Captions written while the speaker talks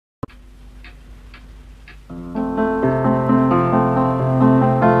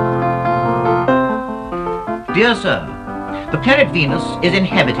Dear Sir, the planet Venus is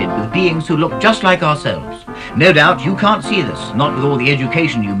inhabited with beings who look just like ourselves. No doubt you can't see this, not with all the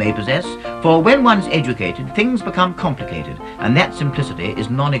education you may possess, for when one's educated, things become complicated, and that simplicity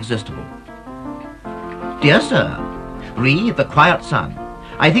is non-existable. Dear Sir, re the quiet sun.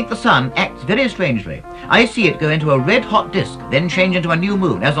 I think the sun acts very strangely. I see it go into a red-hot disk, then change into a new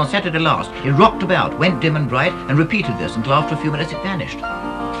moon, as on Saturday last. It rocked about, went dim and bright, and repeated this until after a few minutes it vanished.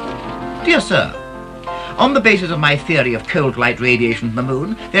 Dear Sir, on the basis of my theory of cold light radiation from the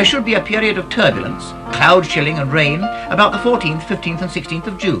moon, there should be a period of turbulence, cloud chilling and rain about the 14th, 15th and 16th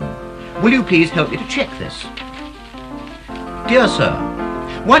of June. Will you please help me to check this? Dear Sir,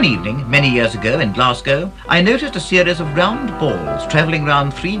 one evening, many years ago in Glasgow, I noticed a series of round balls travelling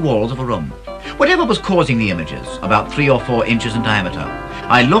round 3 walls of a room. Whatever was causing the images, about 3 or 4 inches in diameter.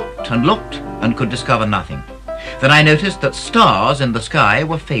 I looked and could discover nothing. Then I noticed that stars in the sky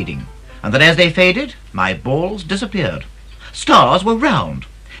were fading, and that as they faded, my balls disappeared. Stars were round.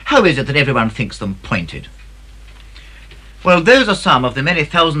 How is it that everyone thinks them pointed? Well, those are some of the many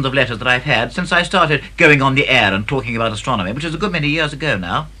thousands of letters that I've had since I started going on the air and talking about astronomy, which is a good many years ago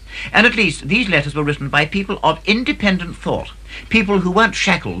now. And at least these letters were written by people of independent thought, people who weren't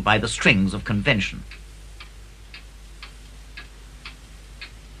shackled by the strings of convention.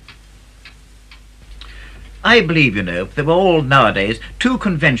 I believe, you know, that we're all nowadays too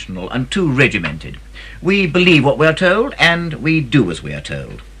conventional and too regimented. We believe what we're told and we do as we are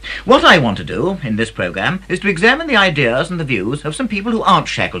told. What I want to do in this programme is to examine the ideas and the views of some people who aren't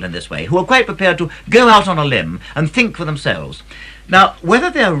shackled in this way, who are quite prepared to go out on a limb and think for themselves. Now,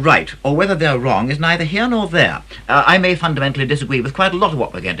 whether they're right or whether they're wrong is neither here nor there. I may fundamentally disagree with quite a lot of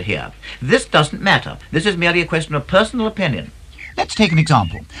what we're going to hear. This doesn't matter. This is merely a question of personal opinion. Let's take an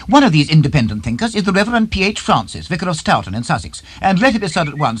example. One of these independent thinkers is the Reverend P.H. Francis, Vicar of Stoughton in Sussex, and let it be said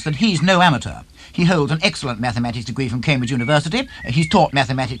at once that he's no amateur. He holds an excellent mathematics degree from Cambridge University. He's taught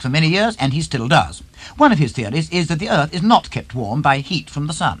mathematics for many years, and he still does. One of his theories is that the Earth is not kept warm by heat from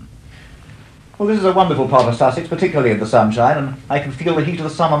the sun. Well, this is a wonderful part of Sussex, particularly in the sunshine, and I can feel the heat of the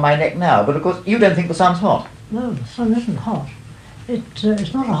sun on my neck now, but of course you don't think the sun's hot. No, the sun isn't hot.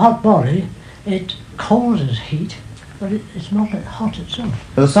 It's not a hot body. It causes heat, but it's not hot itself.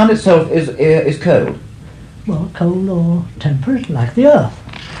 The sun itself is cold? Well, cold or temperate, like the Earth.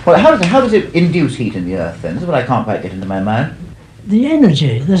 Well, how does it induce heat in the Earth, then? This is what I can't quite get into my mind. The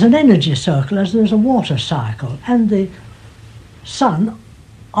energy, there's an energy circle as there's a water cycle, and the sun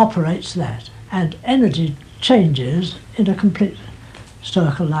operates that, and energy changes in a complete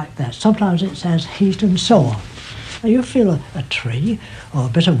circle like that. Sometimes it says heat and so on. Now you feel a tree or a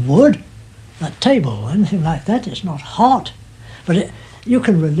bit of wood, a table or anything like that, it's not hot, but you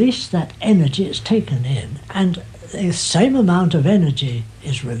can release that energy it's taken in, and the same amount of energy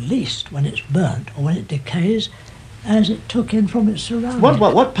is released when it's burnt or when it decays as it took in from its surroundings.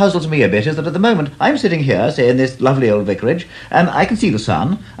 What puzzles me a bit is that at the moment I'm sitting here, say in this lovely old vicarage, and I can see the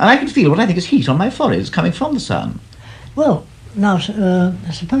sun, and I can feel what I think is heat on my forehead. It's coming from the sun. Well, now,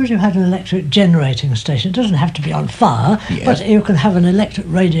 suppose you had an electric generating station. It doesn't have to be on fire, yes, but you can have an electric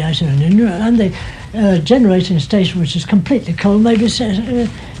radiator and the generating station, which is completely cold, may be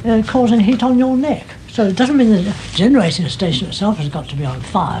causing heat on your neck. So it doesn't mean that the generating station itself has got to be on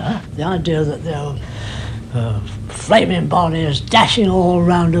fire. The idea that the flaming body is dashing all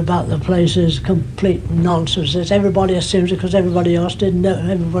around about the place is complete nonsense. It's everybody assumes it because everybody else didn't know.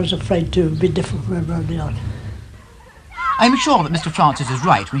 Everybody's afraid to be different from everybody else. I'm sure that Mr. Francis is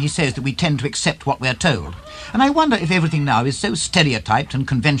right when he says that we tend to accept what we're told. And I wonder if everything now is so stereotyped and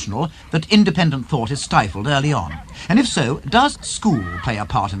conventional that independent thought is stifled early on. And if so, does school play a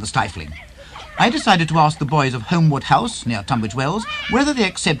part in the stifling? I decided to ask the boys of Homewood House, near Tunbridge Wells, whether they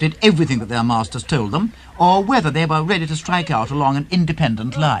accepted everything that their masters told them, or whether they were ready to strike out along an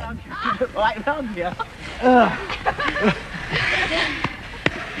independent line. Right round here.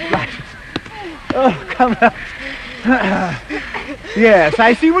 Right. Oh, come on. Yes,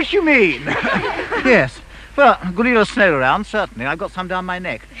 I see what you mean. Yes. Well, a good deal of snow around, certainly. I've got some down my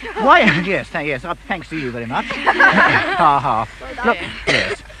neck. Why? Yes, thanks to you very much. Ha ha. Look,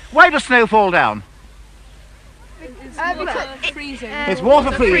 yes. Why does snow fall down? It's freezing. It's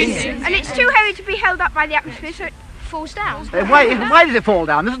water freezing. And it's too heavy to be held up by the atmosphere, so it falls down. Why does it fall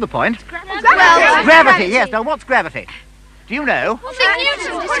down? This is the point. Gravity. Gravity, yes. Now, what's gravity? Do you know?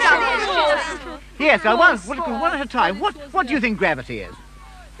 Newton discovered. Yes, now one at a time. What do you think gravity is?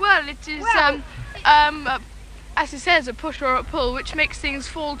 Well, it is, as it says, a push or a pull, which makes things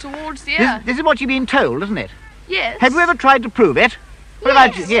fall towards the earth. This is what you've been told, isn't it? Yes. Have you ever tried to prove it? What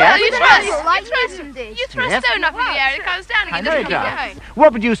about you? Well, Yes. you throw a Yes. stone up in the air and it comes down I again. know it doesn't does. it?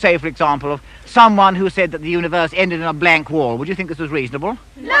 What would you say, for example, of someone who said that the universe ended in a blank wall? Would you think this was reasonable?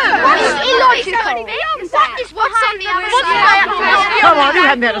 That's illogical. That is what's on the other side. Come on, you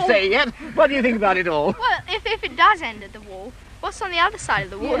haven't had to say it yet. What do you think about it all? Well, if it does end at the wall, what's on the other side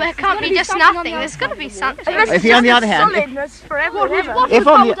of the wall? There can't be just nothing. There's got to be something. If on the other hand,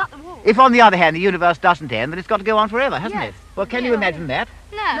 if on the other hand the universe doesn't end, then it's got to go on forever, hasn't it? Well, can you imagine that?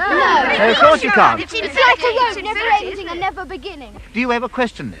 No. Of course you can't. It's like a road, never ending and never beginning. Do you ever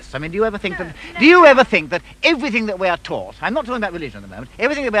question this? I mean, do you ever think that everything that we are taught, I'm not talking about religion at the moment,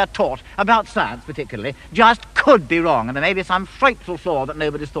 everything that we are taught about science particularly, just could be wrong, and there may be some frightful flaw that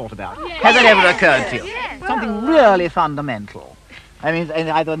nobody's thought about? Has that ever occurred to you? Something really fundamental. I mean, in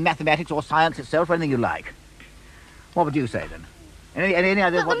either mathematics or science itself, or anything you like. What would you say then? Any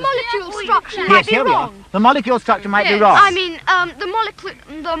other? The molecule structure Yes, might be here we are. wrong. The molecule structure might be wrong. I mean,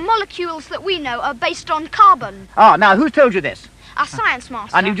 the molecules that we know are based on carbon. Ah, now, who's told you this? Our science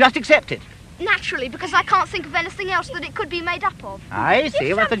master. And you just accept it? Naturally, because I can't think of anything else that it could be made up of. I see,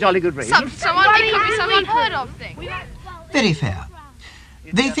 well, that's a jolly good reason. It could be some unheard of thing. Very fair.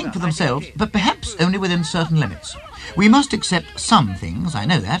 They think for themselves, but perhaps only within certain limits. We must accept some things, I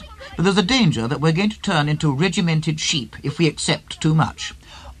know that, but there's a danger that we're going to turn into regimented sheep if we accept too much.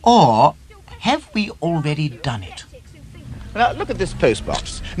 Or have we already done it? Now, look at this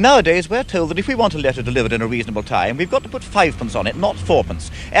postbox. Nowadays, we're told that if we want a letter delivered in a reasonable time, we've got to put 5p on it, not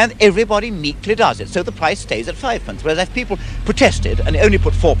 4p. And everybody meekly does it, so the price stays at 5p. Whereas if people protested and only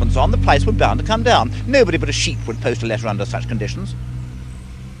put 4p on, the price would bound to come down. Nobody but a sheep would post a letter under such conditions.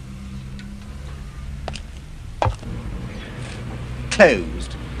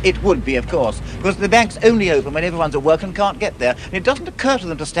 Closed. It would be, of course, because the bank's only open when everyone's at work and can't get there. And it doesn't occur to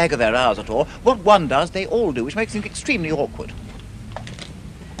them to stagger their hours at all. What one does, they all do, which makes things extremely awkward.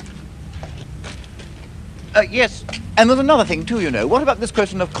 Yes, and there's another thing too, you know. What about this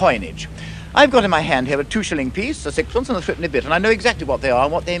question of coinage? I've got in my hand here a 2-shilling piece, a 6p and a threepenny bit, and I know exactly what they are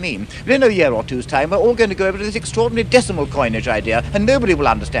and what they mean. But in a year or two's time, we're all going to go over to this extraordinary decimal coinage idea, and nobody will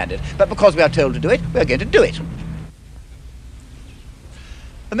understand it. But because we are told to do it, we're going to do it.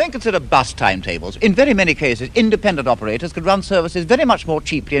 And then consider bus timetables. In very many cases, independent operators could run services very much more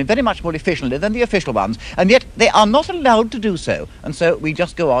cheaply and very much more efficiently than the official ones, and yet they are not allowed to do so. And so we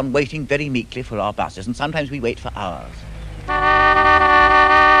just go on waiting very meekly for our buses, and sometimes we wait for hours.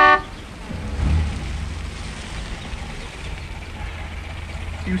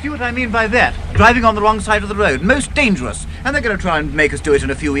 You see what I mean by that? Driving on the wrong side of the road. Most dangerous. And they're going to try and make us do it in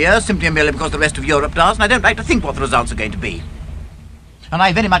a few years, simply and merely because the rest of Europe does, and I don't like to think what the results are going to be. And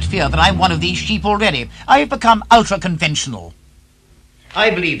I very much fear that I'm one of these sheep already. I've become ultra-conventional. I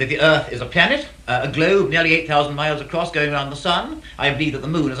believe that the Earth is a planet, a globe nearly 8,000 miles across going around the Sun. I believe that the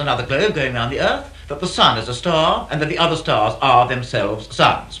Moon is another globe going around the Earth, that the Sun is a star, and that the other stars are themselves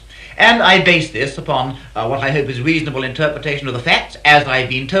suns. And I base this upon what I hope is reasonable interpretation of the facts as I've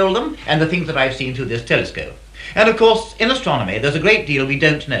been told them, and the things that I've seen through this telescope. And of course, in astronomy, there's a great deal we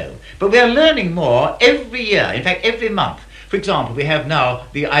don't know. But we are learning more every year, in fact every month. For example, we have now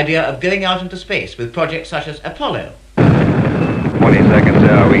the idea of going out into space with projects such as Apollo. 20 seconds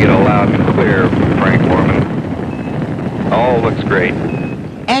out, we get a loud and clear from Frank Borman. All looks great.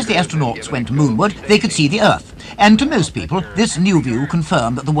 As the astronauts went moonward, they could see the Earth. And to most people, this new view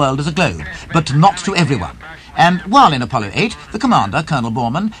confirmed that the world is a globe, but not to everyone. And while in Apollo 8, the commander, Colonel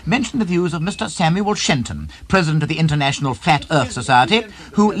Borman, mentioned the views of Mr. Samuel Shenton, president of the International Flat Earth Society,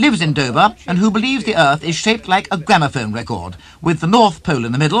 who lives in Dover and who believes the Earth is shaped like a gramophone record, with the North Pole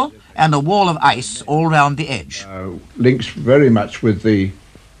in the middle and a wall of ice all round the edge. Links very much with the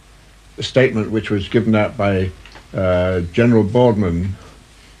statement which was given out by General Boardman,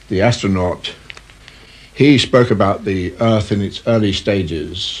 the astronaut. He spoke about the Earth in its early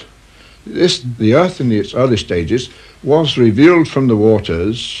stages. The Earth in its early stages was revealed from the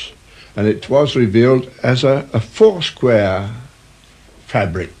waters, and it was revealed as a four-square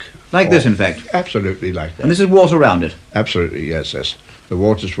fabric. Like this, in fact? Absolutely like that. And this is water around it? Absolutely, yes, yes. The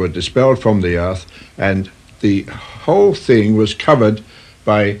waters were dispelled from the Earth, and the whole thing was covered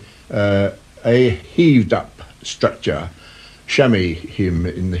by a heaved-up structure,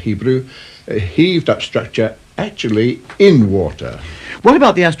 shamihim in the Hebrew, a heaved-up structure actually in water. What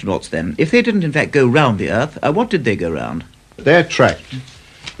about the astronauts then? If they didn't in fact go round the Earth, what did they go round? Their track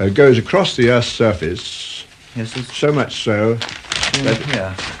goes across the Earth's surface, yes, so much so that...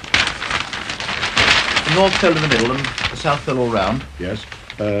 Here. The North Pole in the middle and the South Pole all round. Yes.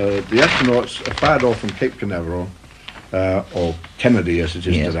 The astronauts fired off from Cape Canaveral, or Kennedy as it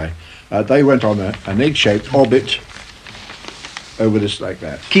is today. They went on an egg-shaped orbit over this like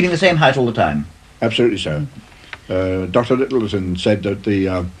that. Keeping the same height all the time? Absolutely so. Dr. Littleton said that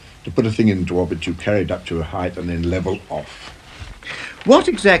to put a thing into orbit, you carry it up to a height and then level off. What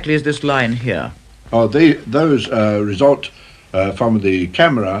exactly is this line here? Oh, those result from the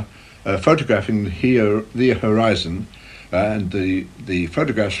camera photographing the horizon, and the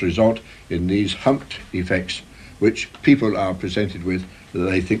photographs result in these humped effects, which people are presented with.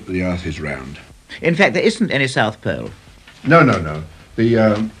 They think the Earth is round. In fact, there isn't any South Pole. No.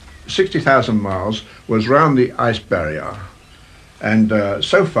 The 60,000 miles was round the ice barrier, and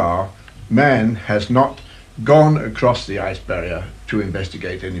so far man has not gone across the ice barrier to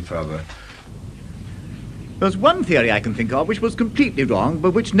investigate any further. There's one theory I can think of which was completely wrong,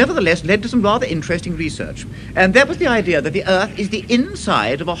 but which nevertheless led to some rather interesting research. And that was the idea that the Earth is the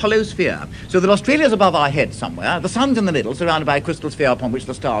inside of a hollow sphere, so that Australia's above our heads somewhere, the sun's in the middle, surrounded by a crystal sphere upon which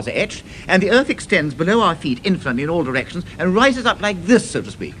the stars are etched, and the Earth extends below our feet infinitely in all directions and rises up like this, so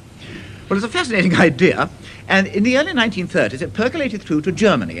to speak. Well, it's a fascinating idea, and in the early 1930s it percolated through to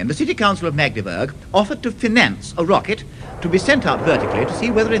Germany, and the City Council of Magdeburg offered to finance a rocket to be sent out vertically to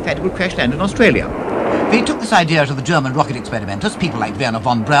see whether in fact it would crash land in Australia. They took this idea to the German rocket experimenters, people like Werner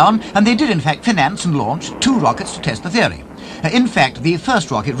von Braun, and they did in fact finance and launch 2 rockets to test the theory. In fact, the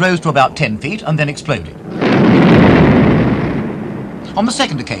first rocket rose to about 10 feet and then exploded. On the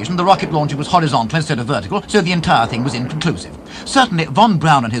second occasion, the rocket launching was horizontal instead of vertical, so the entire thing was inconclusive. Certainly, von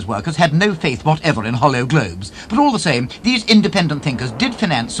Braun and his workers had no faith whatever in hollow globes, but all the same, these independent thinkers did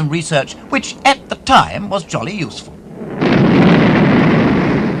finance some research which, at the time, was jolly useful.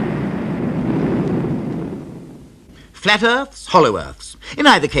 Flat Earths, hollow Earths. In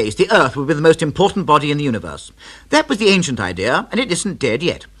either case, the Earth would be the most important body in the universe. That was the ancient idea, and it isn't dead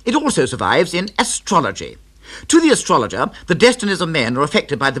yet. It also survives in astrology. To the astrologer, the destinies of men are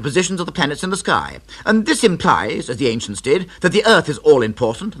affected by the positions of the planets in the sky, and this implies, as the ancients did, that the Earth is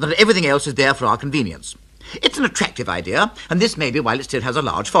all-important, and that everything else is there for our convenience. It's an attractive idea, and this may be why it still has a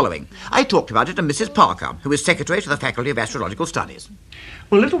large following. I talked about it to Mrs. Parker, who is secretary to the Faculty of Astrological Studies.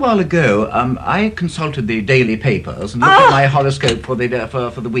 Well, a little while ago, I consulted the daily papers and looked at my horoscope for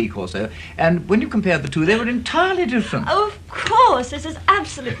the week or so, and when you compared the two, they were entirely different. Oh, of course, this has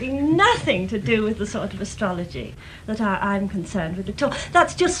absolutely nothing to do with the sort of astrology that I'm concerned with at all.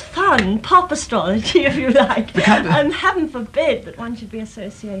 That's just fun, pop astrology, if you like. And heaven forbid that one should be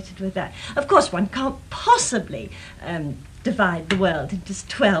associated with that. Of course, one can't possibly divide the world into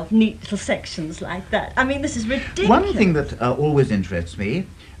 12 neat little sections like that. I mean, this is ridiculous. One thing that always interests me,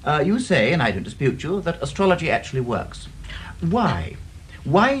 you say, and I don't dispute you, that astrology actually works. Why?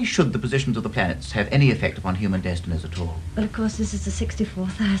 Why should the positions of the planets have any effect upon human destinies at all? Well, of course, this is a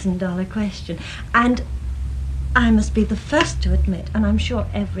 $64,000 question. And I must be the first to admit, and I'm sure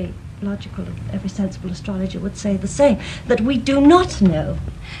every logical, every sensible astrologer would say the same, that we do not know.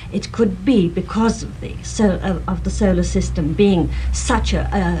 It could be because of the solar system being such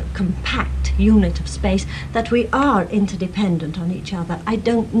a compact unit of space that we are interdependent on each other. I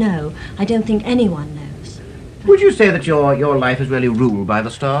don't know. I don't think anyone knows. Would you say that your life is really ruled by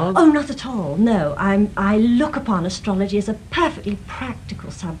the stars? Oh, not at all, no. I look upon astrology as a perfectly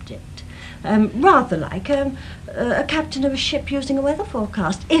practical subject. Rather like a captain of a ship using a weather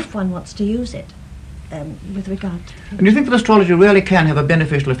forecast, if one wants to use it, with regard to... And you think that astrology really can have a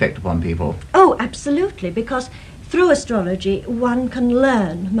beneficial effect upon people? Oh, absolutely, because through astrology one can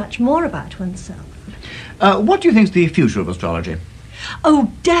learn much more about oneself. What do you think is the future of astrology?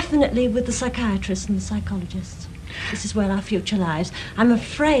 Oh, definitely with the psychiatrists and the psychologists. This is where our future lies. I'm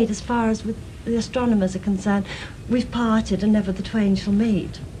afraid, as far as with the astronomers are concerned, we've parted and never the twain shall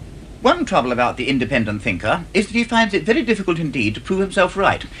meet. One trouble about the independent thinker is that he finds it very difficult indeed to prove himself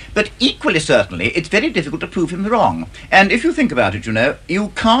right. But equally certainly, it's very difficult to prove him wrong. And if you think about it, you know, you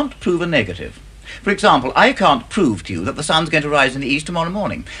can't prove a negative. For example, I can't prove to you that the sun's going to rise in the east tomorrow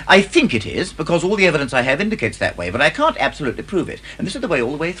morning. I think it is, because all the evidence I have indicates that way, but I can't absolutely prove it. And this is the way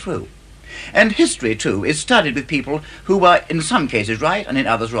all the way through. And history, too, is studied with people who were in some cases right and in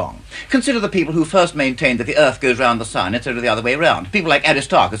others wrong. Consider the people who first maintained that the Earth goes round the sun instead of the other way round. People like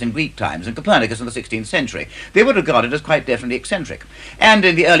Aristarchus in Greek times and Copernicus in the 16th century. They were regarded as quite definitely eccentric. And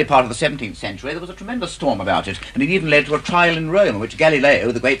in the early part of the 17th century, there was a tremendous storm about it, and it even led to a trial in Rome in which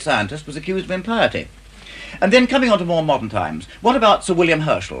Galileo, the great scientist, was accused of impiety. And then coming on to more modern times, what about Sir William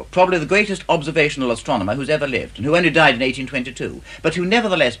Herschel, probably the greatest observational astronomer who's ever lived, and who only died in 1822, but who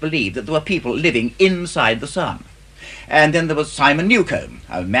nevertheless believed that there were people living inside the sun? And then there was Simon Newcomb,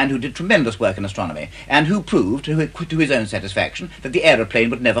 a man who did tremendous work in astronomy, and who proved, to his own satisfaction, that the aeroplane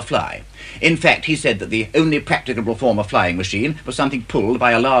would never fly. In fact, he said that the only practicable form of flying machine was something pulled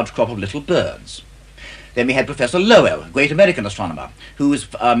by a large crop of little birds. Then we had Professor Lowell, a great American astronomer, whose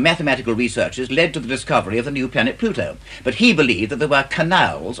mathematical researches led to the discovery of the new planet Pluto. But he believed that there were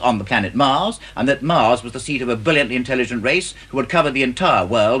canals on the planet Mars, and that Mars was the seat of a brilliantly intelligent race who had covered the entire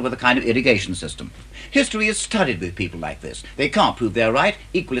world with a kind of irrigation system. History is studied with people like this. They can't prove they're right.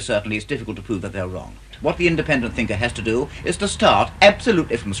 Equally certainly, it's difficult to prove that they're wrong. What the independent thinker has to do is to start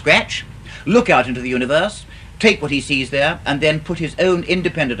absolutely from scratch, look out into the universe, take what he sees there, and then put his own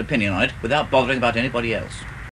independent opinion on it without bothering about anybody else.